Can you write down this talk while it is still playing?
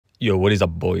Yo, what is up,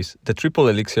 boys? The Triple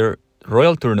Elixir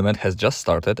Royal Tournament has just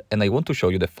started, and I want to show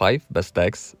you the 5 best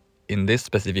decks in this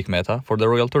specific meta for the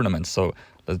Royal Tournament. So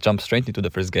let's jump straight into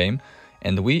the first game,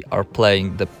 and we are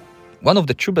playing one of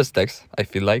the 2 best decks, I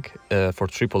feel like, for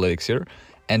Triple Elixir,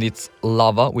 and it's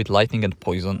Lava with Lightning and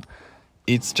Poison.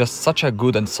 It's just such a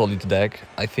good and solid deck.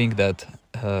 I think that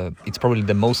it's probably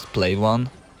the most played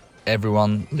one.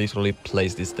 Everyone literally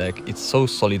plays this deck. It's so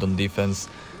solid on defense.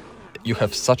 You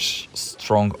have such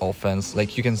strong offense,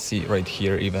 like you can see right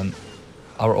here. Even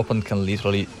our opponent can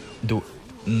literally do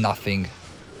nothing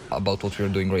about what we're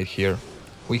doing right here.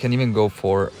 We can even go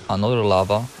for another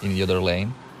Lava in the other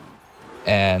lane,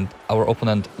 and our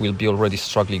opponent will be already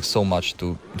struggling so much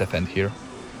to defend here.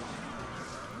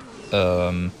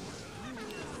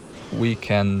 We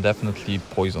can definitely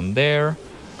poison there.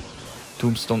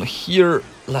 Tombstone here,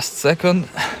 last second.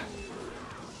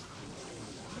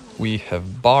 We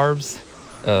have barbs.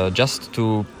 Just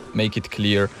to make it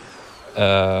clear,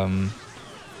 there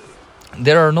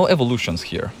are no evolutions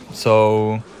here,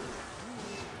 so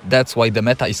that's why the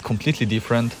meta is completely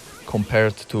different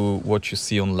compared to what you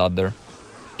see on ladder.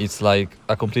 It's like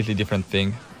a completely different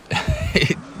thing.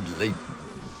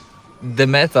 The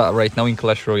meta right now in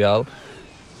Clash Royale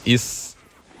is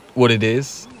what it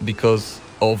is because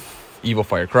of Evo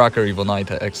Firecracker, Evo Knight,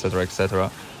 etc,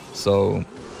 etc. So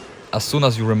as soon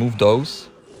as you remove those,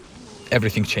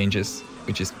 everything changes,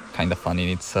 which is kind of fun in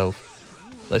itself.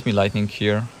 Let me Lightning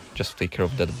here, just take care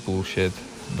of that bullshit,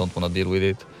 don't want to deal with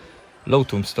it. Low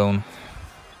Tombstone.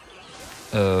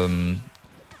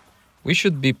 We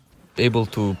should be able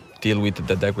to deal with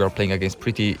the deck we are playing against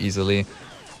pretty easily.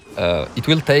 It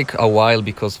will take a while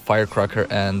because Firecracker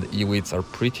and Ewits are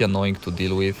pretty annoying to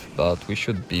deal with, but we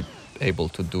should be able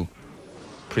to do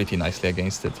pretty nicely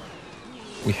against it.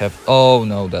 We have... oh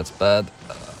no, that's bad.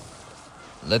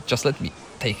 Let me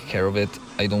take care of it.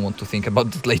 I don't want to think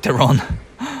about it later on.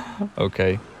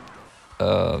 Okay.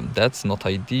 That's not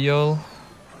ideal.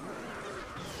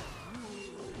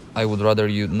 I would rather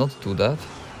you not do that.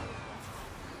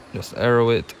 Just arrow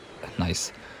it.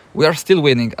 Nice. We are still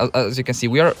winning. As you can see,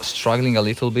 we are struggling a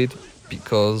little bit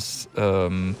because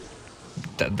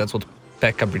that's what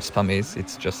P.E.K.K.A. bridge spam is.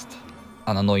 It's just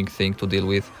an annoying thing to deal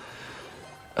with.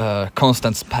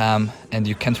 Constant spam, and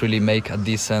you can't really make a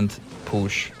decent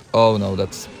push. Oh no,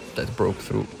 that broke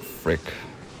through. Frick.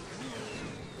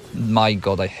 My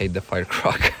god, I hate the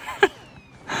Firecracker.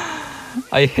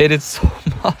 I hate it so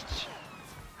much.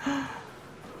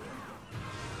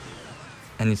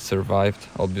 And it survived.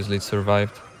 Obviously it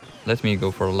survived. Let me go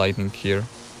for Lightning here.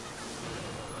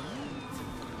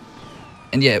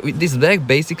 And yeah, with this deck,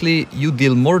 basically, you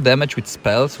deal more damage with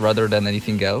spells rather than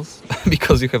anything else.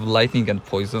 Because you have Lightning and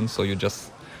Poison, so you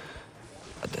just...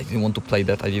 I didn't want to play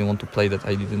that, I didn't want to play that,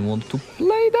 I didn't want to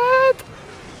play that!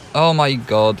 Oh my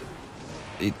god.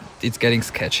 It's getting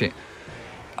sketchy.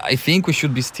 I think we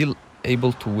should be still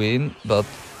able to win, but...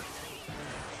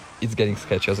 it's getting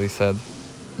sketchy, as I said.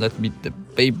 Let me... the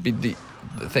baby...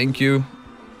 thank you.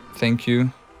 Thank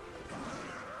you.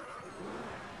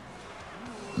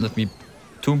 Let me...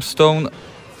 Tombstone.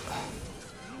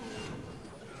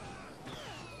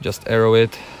 Just arrow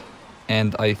it.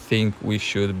 And I think we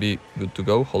should be good to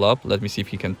go. Hold up. Let me see if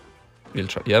he can... we'll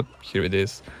try. Yep, here it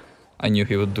is. I knew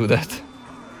he would do that.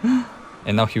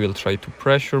 And now he will try to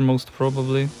pressure, most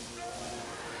probably.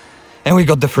 And we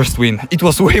got the first win. It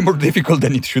was way more difficult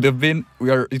than it should have been.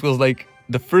 It was like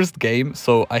the first game,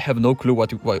 so I have no clue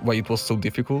why it was so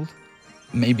difficult.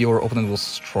 Maybe our opponent was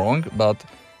strong, but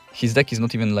his deck is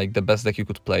not even like the best deck you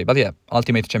could play. But yeah,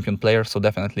 ultimate champion player, so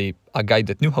definitely a guy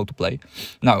that knew how to play.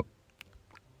 Now,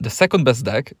 the second best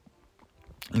deck,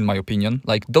 in my opinion,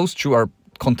 like those 2 are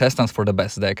contestants for the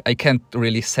best deck. I can't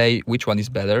really say which one is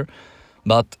better,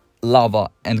 but Lava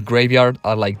and Graveyard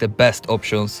are like the best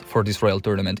options for this Royal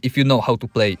Tournament. If you know how to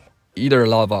play either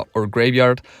Lava or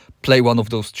Graveyard, play one of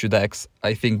those 2 decks.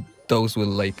 I think those will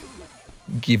like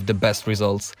give the best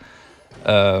results.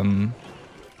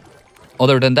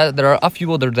 Other than that, there are a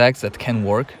few other decks that can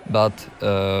work, but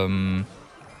and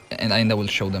I will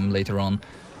show them later on.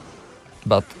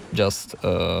 But just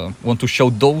want to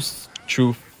show those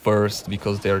 2 first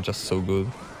because they are just so good.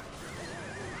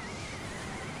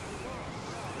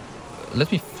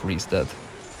 Let me freeze that.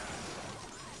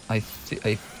 I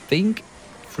think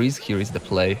freeze here is the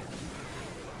play.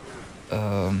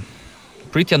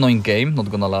 Pretty annoying game,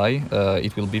 not gonna lie.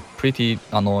 It will be pretty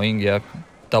annoying, yeah.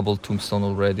 Double Tombstone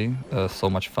already, so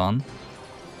much fun.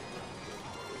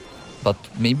 But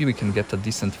maybe we can get a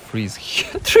decent freeze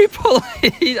here. Triple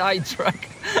eye track.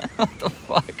 What the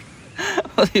fuck?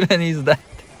 What even is that?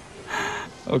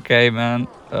 Okay, man.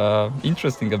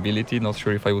 Interesting ability, not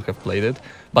sure if I would have played it.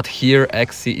 But here,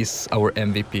 Exi is our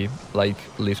MVP. Like,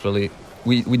 literally,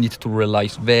 we need to rely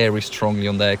very strongly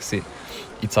on the Exi.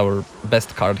 It's our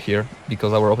best card here,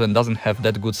 because our opponent doesn't have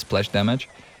that good splash damage.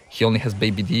 He only has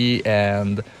Baby D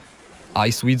and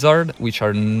Ice Wizard, which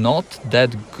are not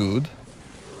that good.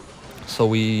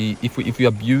 So if we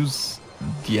abuse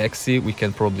the Exi, we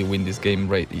can probably win this game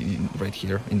right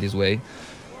here, in this way.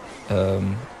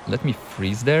 Let me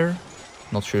freeze there.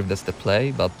 Not sure if that's the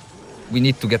play, but we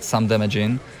need to get some damage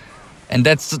in. And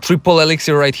that's triple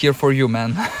Elixir right here for you,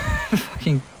 man.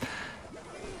 Fucking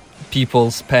people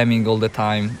spamming all the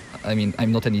time. I mean,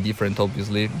 I'm not any different,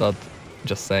 obviously, but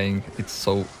just saying, it's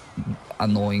so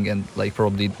annoying and like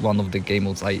probably one of the game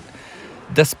modes I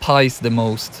despise the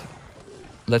most.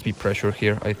 Let me pressure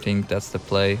here. I think that's the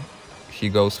play. He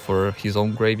goes for his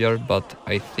own graveyard, but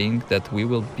I think that we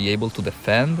will be able to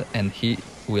defend and he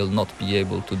will not be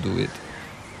able to do it.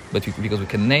 But because we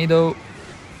can Nado,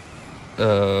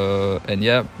 and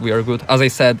yeah, we are good. As I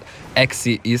said,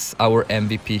 Exi is our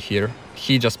MVP here.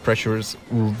 He just pressures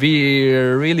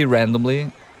really randomly.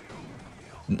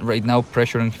 Right now,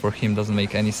 pressuring for him doesn't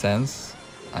make any sense.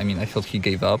 I mean, I thought he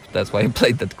gave up. That's why I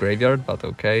played that graveyard, but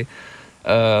okay.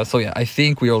 So yeah, I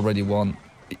think we already won.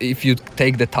 If you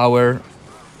take the tower,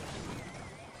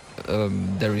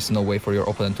 there is no way for your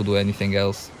opponent to do anything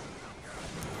else.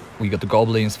 We got the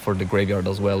goblins for the graveyard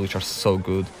as well, which are so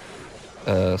good.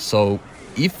 So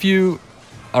if you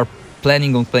are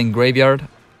planning on playing graveyard,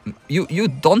 you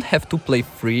don't have to play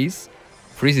freeze.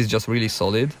 Freeze is just really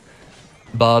solid,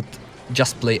 but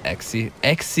just play Exi.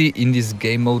 Exi in this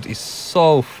game mode is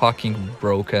so fucking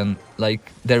broken.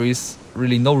 Like, there is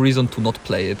really no reason to not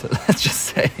play it, let's just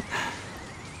say.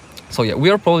 So yeah, we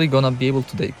are probably gonna be able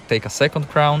to take a second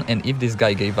crown, and if this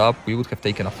guy gave up, we would have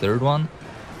taken a third one,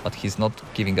 but he's not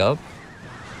giving up.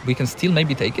 We can still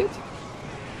maybe take it?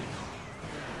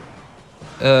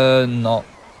 No,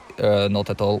 not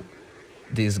at all.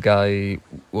 This guy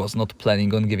was not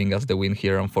planning on giving us the win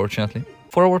here, unfortunately.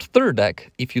 For our third deck,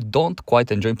 if you don't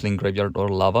quite enjoy playing Graveyard or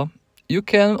Lava, you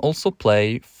can also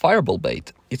play Fireball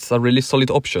Bait. It's a really solid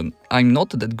option. I'm not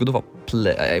that good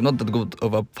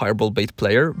of a Fireball Bait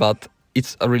player, but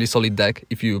it's a really solid deck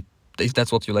if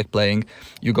that's what you like playing.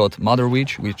 You got Mother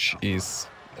Witch, which is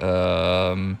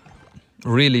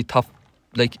really tough.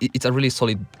 Like, it's a really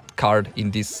solid card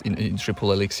in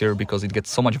triple Elixir because it gets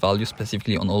so much value,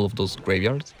 specifically on all of those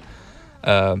graveyards.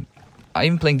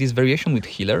 I'm playing this variation with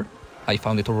Healer. I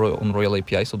found it on Royal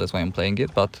API, so that's why I'm playing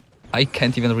it, but I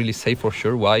can't even really say for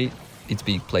sure why it's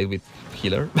being played with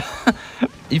Healer.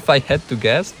 If I had to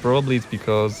guess, probably it's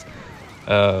because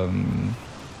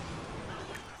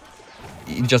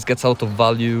it just gets out of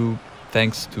value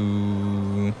thanks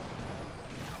to...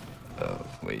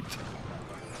 wait.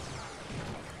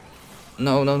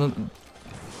 No,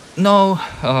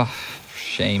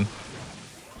 shame.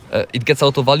 It gets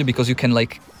out of value because you can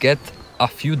like get a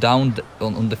few down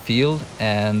on the field,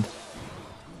 and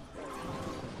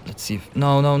let's see if...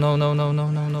 No.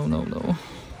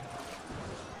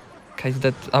 Kite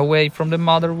that away from the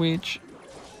Mother Witch.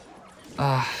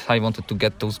 I wanted to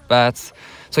get those bats.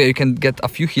 So yeah, you can get a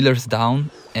few healers down,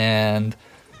 and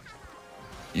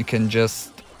you can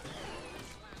just...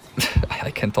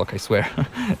 I can't talk, I swear.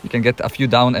 You can get a few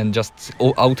down and just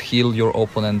out-heal your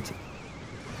opponent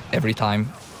every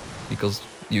time, because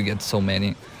you get so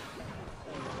many.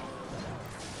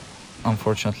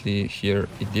 Unfortunately, here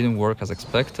it didn't work as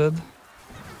expected.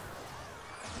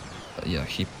 Yeah,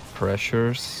 he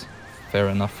pressures. Fair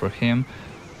enough for him.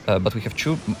 But we have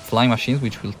two flying machines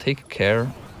which will take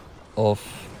care of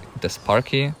the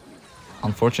Sparky.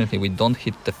 Unfortunately, we don't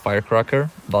hit the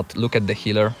Firecracker, but look at the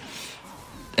healer.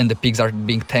 And the pigs are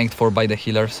being tanked for by the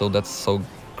healer, so that's so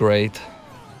great.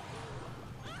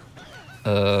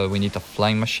 We need a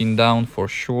flying machine down for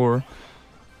sure.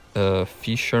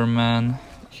 Fisherman,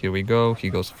 here we go. He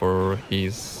goes for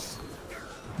his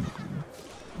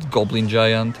Goblin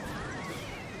Giant.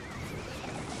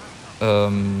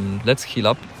 Let's heal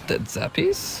up the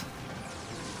Zappies.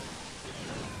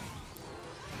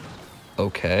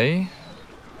 Okay.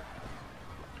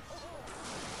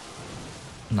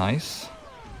 Nice.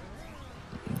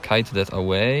 Kite that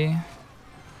away.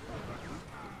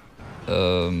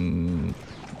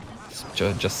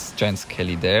 Just Giant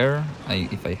Skelly there.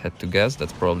 If I had to guess,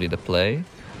 that's probably the play.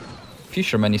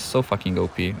 Fisherman is so fucking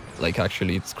OP. Like,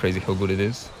 actually, it's crazy how good it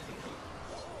is.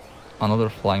 Another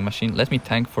flying machine. Let me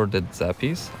tank for the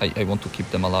Zappies. I want to keep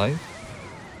them alive.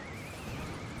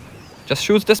 Just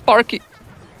shoot the Sparky!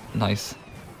 Nice.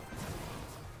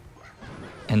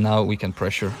 And now we can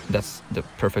pressure. That's the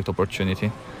perfect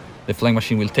opportunity. The Flying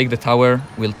Machine will take the tower,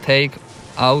 will take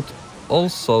out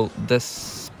also the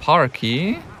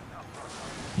Sparky.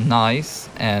 Nice,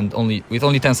 and with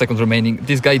only 10 seconds remaining,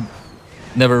 this guy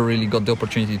never really got the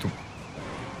opportunity to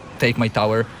take my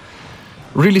tower.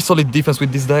 Really solid defense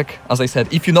with this deck. As I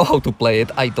said, if you know how to play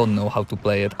it, I don't know how to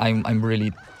play it. I'm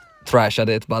really trash at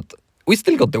it, but we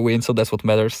still got the win, so that's what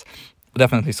matters.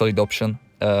 Definitely solid option.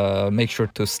 Make sure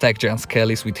to stack Giant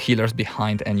Skellies with healers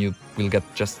behind, and you will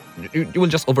just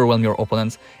overwhelm your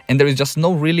opponents. And there is just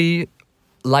no really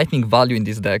lightning value in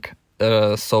this deck,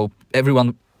 so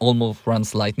everyone almost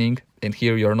runs lightning, and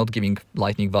here you're not giving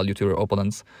lightning value to your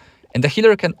opponents. And the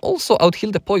healer can also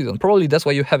out-heal the poison. Probably that's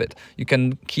why you have it. You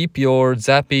can keep your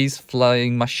Zappies,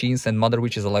 Flying Machines, and Mother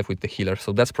Witches alive with the healer.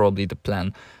 So that's probably the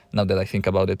plan, now that I think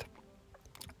about it.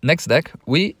 Next deck,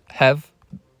 we have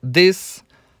this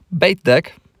bait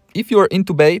deck. If you're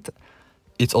into bait,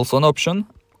 it's also an option.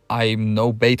 I'm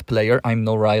no bait player, I'm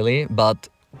no Riley, but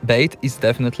bait is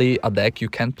definitely a deck you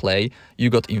can play. You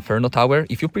got Inferno Tower.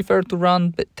 If you prefer to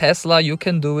run Tesla, you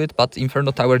can do it, but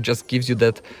Inferno Tower just gives you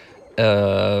that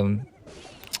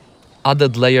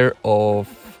added layer of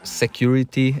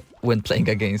security when playing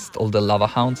against all the Lava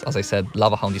Hounds. As I said,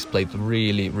 Lava Hound is played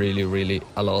really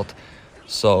a lot,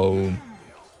 so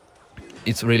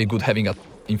it's really good having an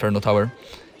Inferno Tower.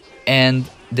 And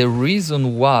the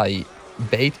reason why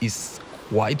bait is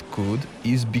quite good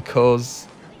is because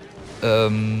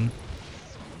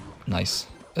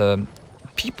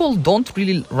people don't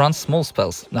really run small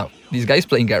spells. Now, this guy is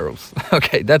playing arrows.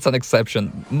 Okay, that's an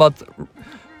exception. But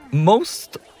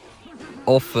most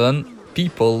often,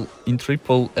 people in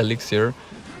triple Elixir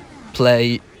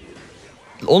play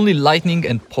only lightning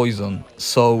and poison.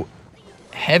 So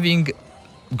having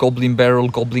Goblin Barrel,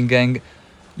 Goblin Gang,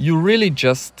 you really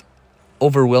just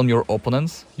overwhelm your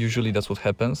opponents. Usually that's what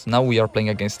happens. Now we are playing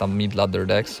against a mid-ladder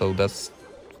deck, so that's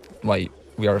why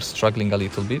we are struggling a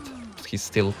little bit. He's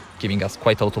still giving us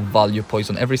quite a lot of value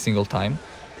poison every single time,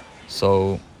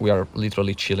 so we are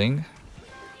literally chilling.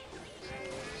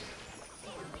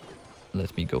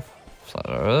 Let me go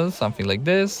something like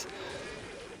this.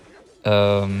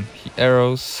 He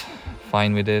arrows,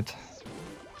 fine with it.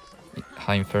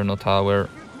 High Inferno Tower,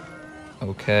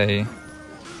 okay.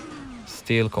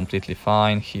 Still completely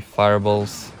fine. He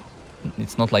fireballs.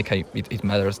 It's not like it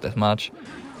matters that much.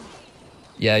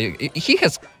 Yeah, he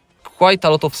has quite a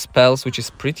lot of spells, which is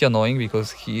pretty annoying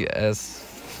because he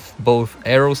has both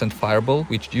arrows and fireball,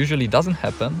 which usually doesn't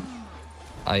happen,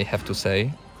 I have to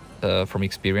say, from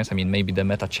experience. I mean, maybe the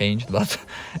meta changed, but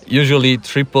usually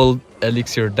triple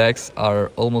Elixir decks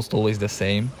are almost always the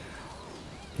same.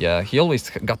 Yeah, he always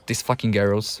got these fucking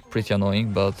arrows, pretty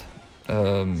annoying, but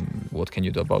what can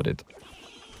you do about it?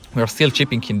 We are still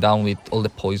chipping him down with all the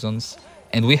poisons,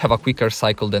 and we have a quicker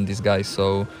cycle than this guy,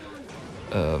 so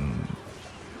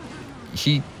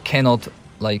he cannot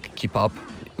like keep up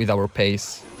with our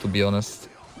pace, to be honest.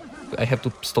 I have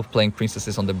to stop playing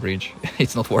princesses on the bridge.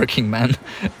 It's not working, man.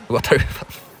 What are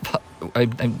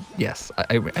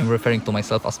I'm referring to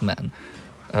myself as man.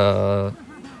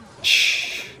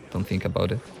 Shh, don't think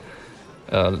about it.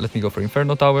 Let me go for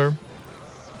Inferno Tower.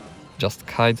 Just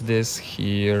kite this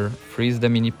here, freeze the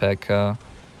mini P.E.K.K.A.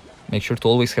 Make sure to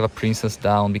always have a princess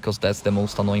down, because that's the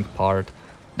most annoying part.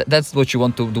 That's what you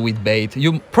want to do with bait.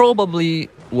 You probably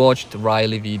watched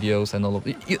Riley videos and all of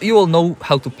it. You all know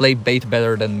how to play bait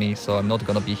better than me, so I'm not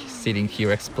gonna be sitting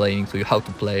here explaining to you how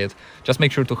to play it. Just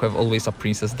make sure to have always a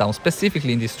princess down,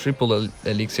 specifically in this triple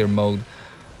Elixir mode.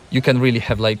 You can really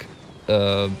have like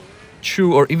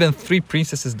 2 or even 3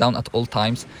 princesses down at all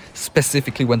times,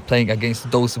 specifically when playing against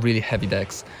those really heavy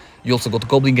decks. You also got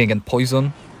Goblin Gang and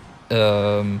Poison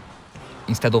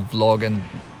instead of Log, and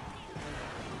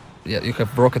yeah, you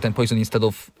have Rocket and Poison instead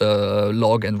of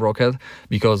Log and Rocket,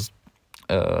 because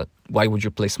why would you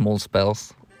play small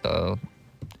spells? But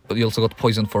you also got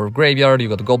Poison for Graveyard, you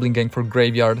got Goblin Gang for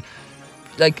Graveyard.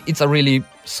 Like, it's a really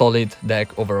solid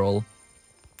deck overall.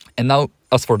 And now,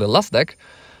 as for the last deck,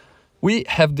 we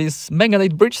have this Mega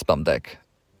Knight Bridge Spam deck.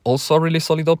 Also a really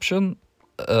solid option.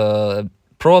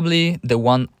 Probably the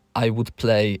one I would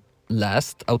play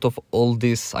last out of all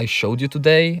this I showed you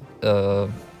today.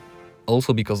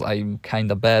 Also because I'm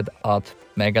kinda bad at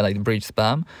Mega Knight Bridge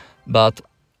Spam, but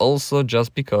also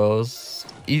just because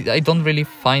I don't really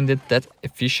find it that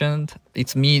efficient.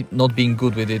 It's me not being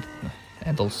good with it,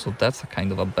 and also that's a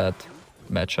kind of a bad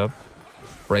matchup.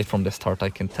 Right from the start I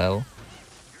can tell.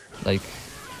 Like,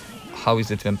 how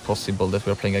is it even possible that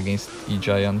we're playing against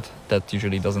E-Giant? That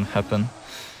usually doesn't happen.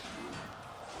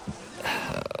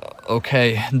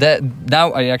 Okay,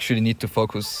 now I actually need to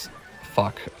focus.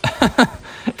 Fuck.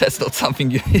 That's not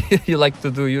something you like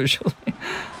to do usually.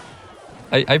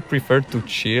 I prefer to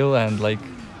chill and like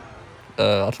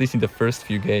at least in the first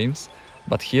few games.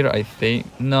 But here I think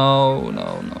no,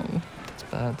 that's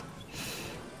bad.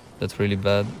 That's really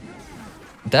bad.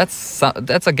 That's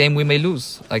a game we may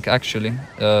lose. Like actually,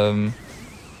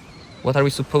 what are we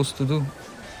supposed to do?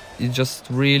 It's just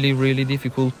really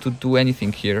difficult to do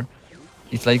anything here.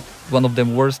 It's like one of the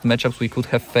worst matchups we could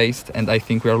have faced, and I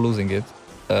think we are losing it.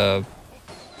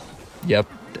 Yep,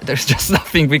 there's just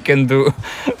nothing we can do.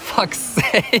 Fuck's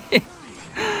sake.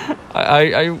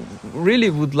 I really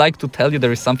would like to tell you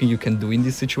there is something you can do in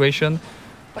this situation,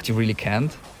 but you really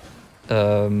can't.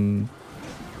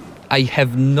 I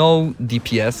have no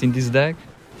DPS in this deck,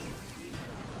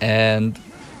 and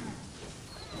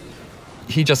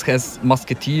he just has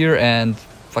Musketeer and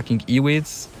fucking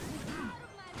Ewids,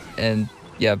 and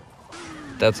yeah,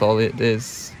 that's all it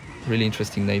is. Really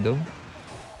interesting Nado.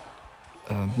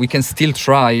 We can still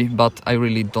try, but I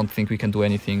really don't think we can do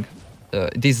anything.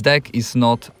 This deck is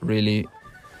not really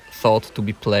thought to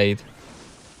be played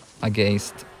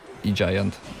against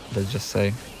E-Giant, let's just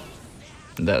say.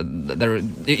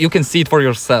 You can see it for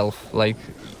yourself. Like,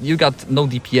 you got no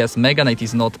DPS. Mega Knight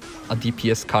is not a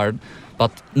DPS card,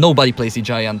 but nobody plays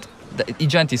E-Giant. The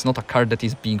E-Giant is not a card that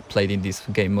is being played in this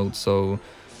game mode, so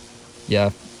yeah,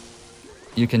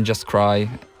 you can just cry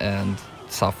and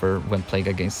suffer when playing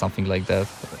against something like that.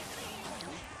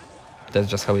 That's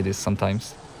just how it is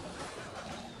sometimes.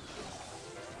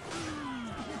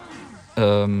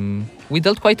 We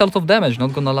dealt quite a lot of damage,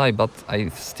 not gonna lie, but I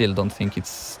still don't think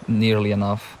it's nearly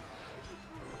enough.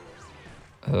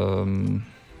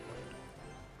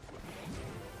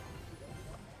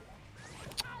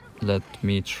 Let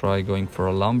me try going for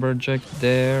a Lumberjack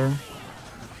there.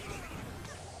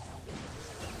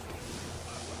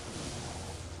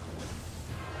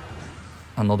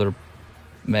 Another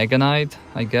Mega Knight,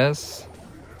 I guess.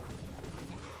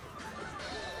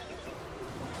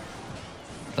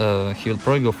 He'll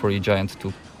probably go for E-Giant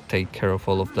to take care of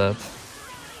all of that.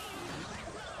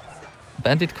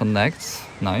 Bandit connects,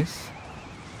 nice.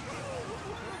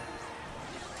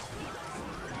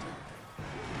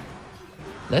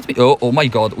 Let me... Oh my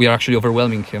god, we are actually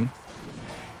overwhelming him.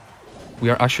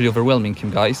 We are actually overwhelming him,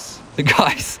 guys.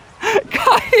 Guys!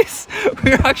 Guys!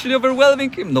 We are actually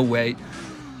overwhelming him! No way.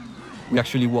 We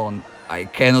actually won. I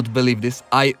cannot believe this.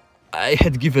 I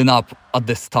had given up at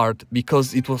the start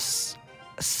because it was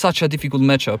such a difficult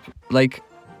matchup. Like,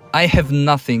 I have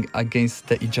nothing against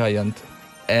the E-Giant,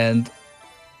 and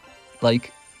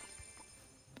like,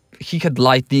 he had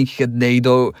Lightning, he had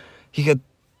Nado, he had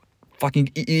fucking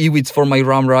Ewids for my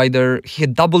Ram Rider, he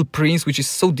had double Prince, which is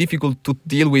so difficult to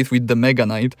deal with the Mega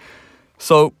Knight.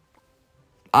 So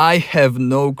I have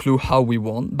no clue how we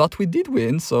won, but we did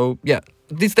win. So yeah,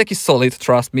 this deck is solid,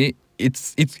 trust me.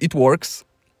 It works.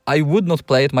 I would not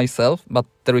play it myself, but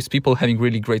there is people having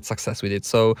really great success with it.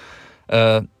 So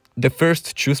the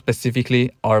first two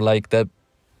specifically are like the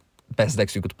best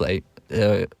decks you could play.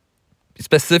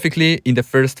 Specifically in the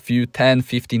first few 10,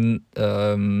 15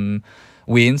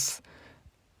 wins,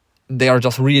 they are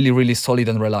just really solid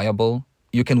and reliable.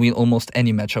 You can win almost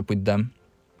any matchup with them.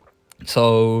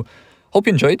 So hope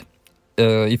you enjoyed.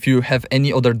 If you have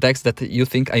any other decks that you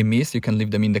think I missed, you can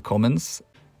leave them in the comments.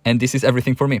 And this is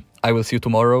everything for me. I will see you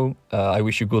tomorrow. I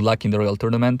wish you good luck in the Royal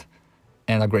Tournament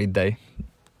and a great day.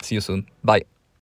 See you soon. Bye.